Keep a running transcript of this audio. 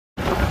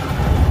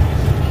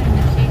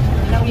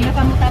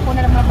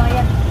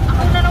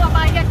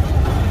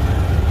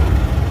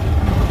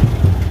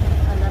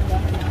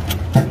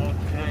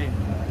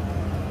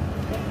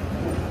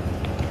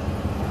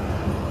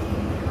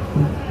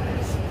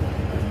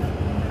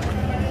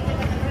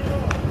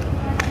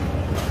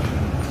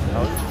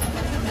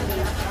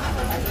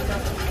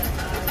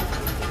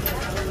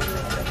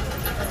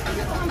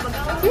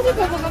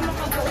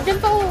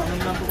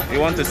You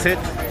want to sit?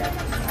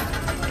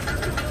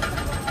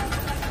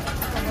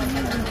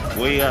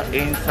 We are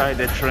inside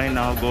the train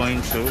now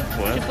going to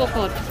where?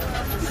 Sipocot.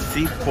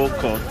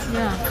 Sipocot.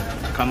 Yeah.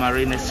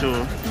 Camarines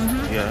Sur.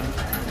 Yeah.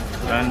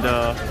 And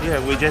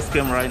yeah, we just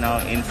came right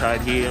now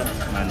inside here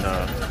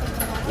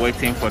and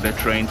waiting for the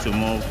train to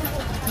move.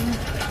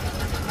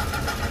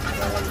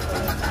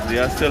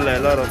 There are still a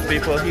lot of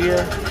people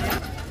here.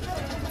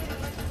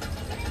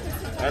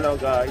 Hello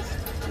guys,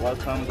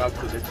 welcome back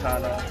to the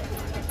channel.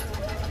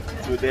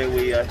 Today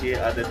we are here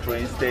at the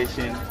train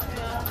station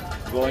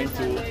going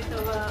to,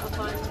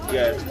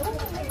 yeah,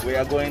 we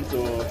are going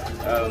to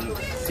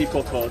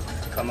Sipocot,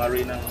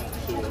 Camarines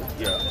Sur.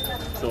 Yeah.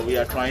 So we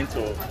are trying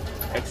to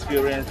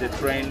experience the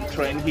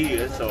train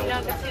here. So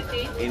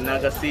in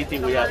Naga City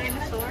we are,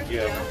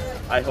 yeah.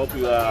 I hope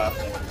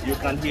you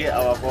can hear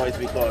our voice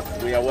because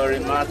we are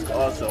wearing masks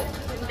also.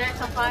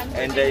 There's a fan.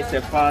 And there is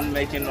a fan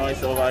making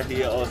noise over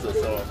here also.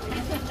 So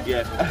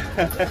yeah.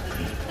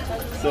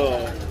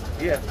 So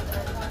yeah.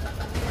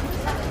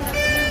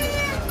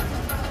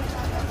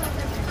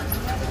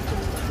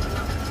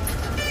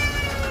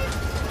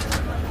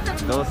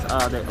 Those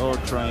are the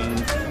old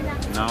trains.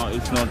 Now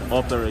it's not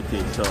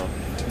operative, so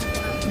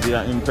they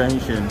are in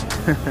pension.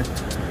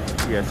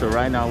 Yeah, so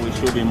right now we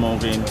should be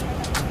moving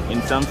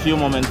in some few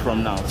moments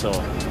from now. So